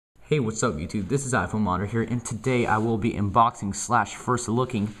Hey, what's up YouTube? This is iFonemodder here, and today I will be unboxing / first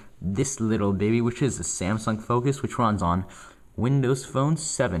looking this little baby, which is the Samsung Focus, which runs on Windows Phone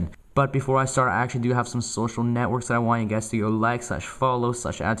 7. But before I start, I actually do have some social networks that I want you guys to go like / follow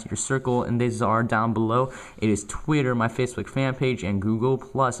 / add to your circle, and these are down below. It is Twitter, my Facebook fan page, and Google+,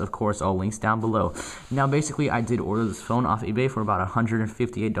 of course, all links down below. Now, basically, I did order this phone off eBay for about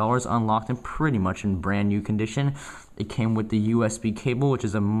 $158, unlocked and pretty much in brand new condition. It came with the USB cable, which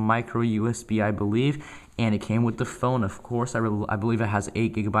is a micro USB, I believe, and it came with the phone, of course. I believe it has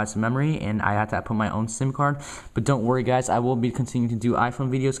 8 gigabytes of memory, and I had to put my own SIM card. But don't worry, guys, I will be continuing to do iPhone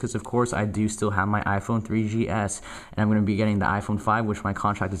videos because, of course, I do still have my iPhone 3GS, and I'm going to be getting the iPhone 5, which my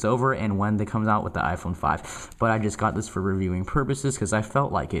contract is over, and when they come out with the iPhone 5. But I just got this for reviewing purposes because I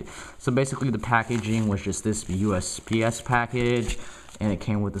felt like it. So basically, the packaging was just this USPS package, and it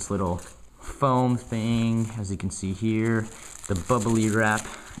came with this little foam thing, as you can see here, the bubbly wrap,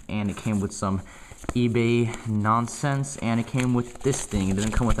 and it came with some eBay nonsense, and it came with this thing. It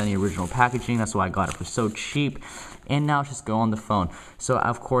didn't come with any original packaging, that's why I got it for so cheap. And now just go on the phone. So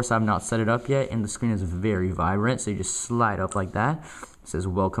of course I've not set it up yet, and the screen is very vibrant, so you just slide up like that. It says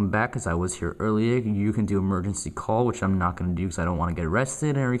welcome back, because I was here earlier. You can do emergency call, which I'm not going to do because I don't want to get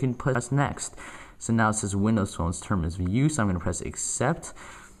arrested, or you can press next. So now it says Windows Phone's terms of use. I'm going to press accept,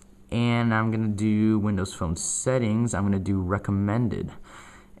 and I'm going to do Windows Phone settings. I'm going to do recommended.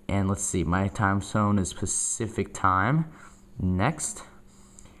 And let's see, my time zone is Pacific time. Next.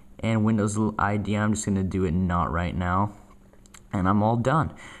 And Windows ID, I'm just going to do it not right now. And I'm all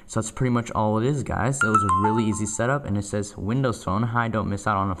done. So that's pretty much all it is, guys. It was a really easy setup, and it says Windows Phone. Hi, don't miss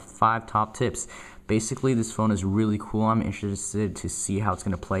out on the 5 top tips. Basically, this phone is really cool. I'm interested to see how it's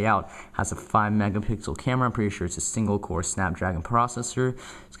going to play out. It has a 5 megapixel camera. I'm pretty sure it's a single core Snapdragon processor.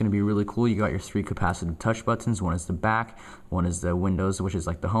 It's going to be really cool. You got your 3 capacitive touch buttons. One is the back, one is the Windows, which is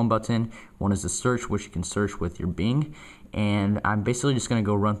like the home button. One is the search, which you can search with your Bing. And I'm basically just going to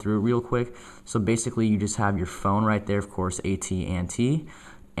go run through it real quick. So basically, you just have your phone right there, of course, AT&T.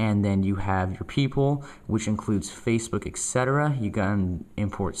 And then you have your people, which includes Facebook, etc. You can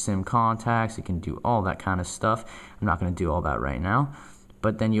import SIM contacts. You can do all that kind of stuff. I'm not going to do all that right now.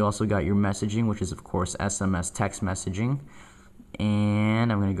 But then you also got your messaging, which is, of course, SMS text messaging.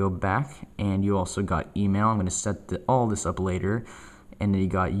 And I'm going to go back. And you also got email. I'm going to set all this up later. And then you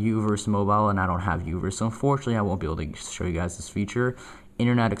got UVerse mobile, and I don't have UVerse. So unfortunately, I won't be able to show you guys this feature.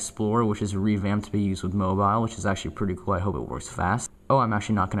 Internet Explorer, which is revamped to be used with mobile, which is actually pretty cool. I hope it works fast. Oh, I'm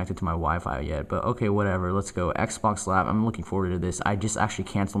actually not connected to my Wi-Fi yet, but okay, whatever. Let's go. Xbox Live. I'm looking forward to this. I just actually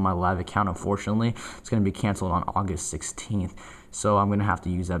canceled my live account, unfortunately. It's going to be canceled on August 16th, so I'm going to have to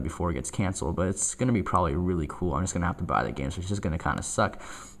use that before it gets canceled, but it's going to be probably really cool. I'm just going to have to buy the game, so it's just going to kind of suck.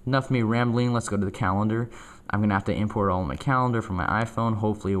 Enough of me rambling. Let's go to the calendar. I'm going to have to import all of my calendar from my iPhone.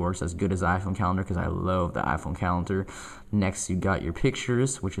 Hopefully it works as good as the iPhone calendar because I love the iPhone calendar. Next, you got your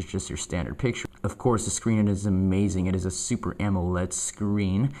pictures, which is just your standard picture. Of course, the screen is amazing. It is a Super AMOLED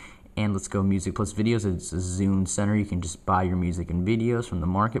screen. And let's go music plus videos. It's a Zune Center. You can just buy your music and videos from the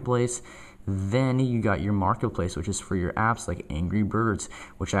marketplace. Then you got your marketplace, which is for your apps like Angry Birds,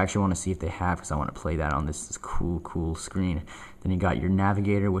 which I actually want to see if they have because I want to play that on this cool screen. Then you got your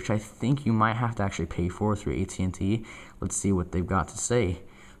navigator, which I think you might have to actually pay for through AT&T. Let's see what they've got to say.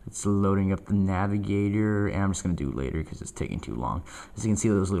 It's loading up the navigator, and I'm just going to do it later because it's taking too long. As you can see,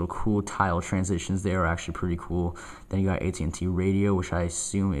 those little cool tile transitions there are actually pretty cool. Then you got AT&T radio, which I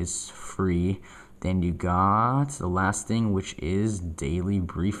assume is free. Then you got the last thing, which is daily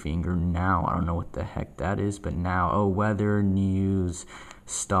briefing, or now. I don't know what the heck that is, but now, oh, weather, news,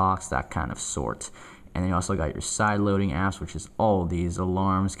 stocks, that kind of sort. And then you also got your side loading apps, which is all these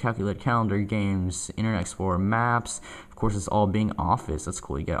alarms, calculate, calendar, games, Internet Explorer, maps. Of course, it's all being Office. That's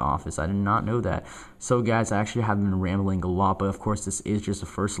cool. You get Office. I did not know that. So, guys, I actually have been rambling a lot, but of course, this is just a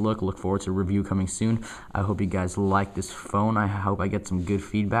first look. Look forward to a review coming soon. I hope you guys like this phone. I hope I get some good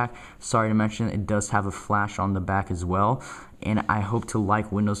feedback. Sorry to mention, it does have a flash on the back as well. And I hope to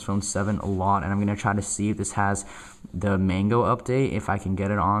like Windows Phone 7 a lot, and I'm going to try to see if this has the Mango update, if I can get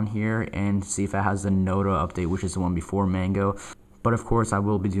it on here, and see if it has the Noda update, which is the one before Mango. But of course, I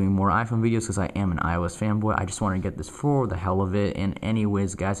will be doing more iPhone videos because I am an iOS fanboy. I just want to get this for the hell of it. And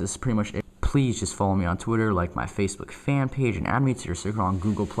anyways, guys, this is pretty much it. Please just follow me on Twitter, like my Facebook fan page, and add me to your circle on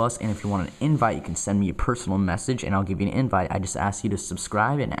Google+. And if you want an invite, you can send me a personal message, and I'll give you an invite. I just ask you to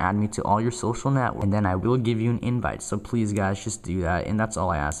subscribe and add me to all your social networks, and then I will give you an invite. So please, guys, just do that, and that's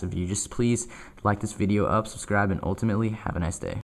all I ask of you. Just please like this video up, subscribe, and ultimately, have a nice day.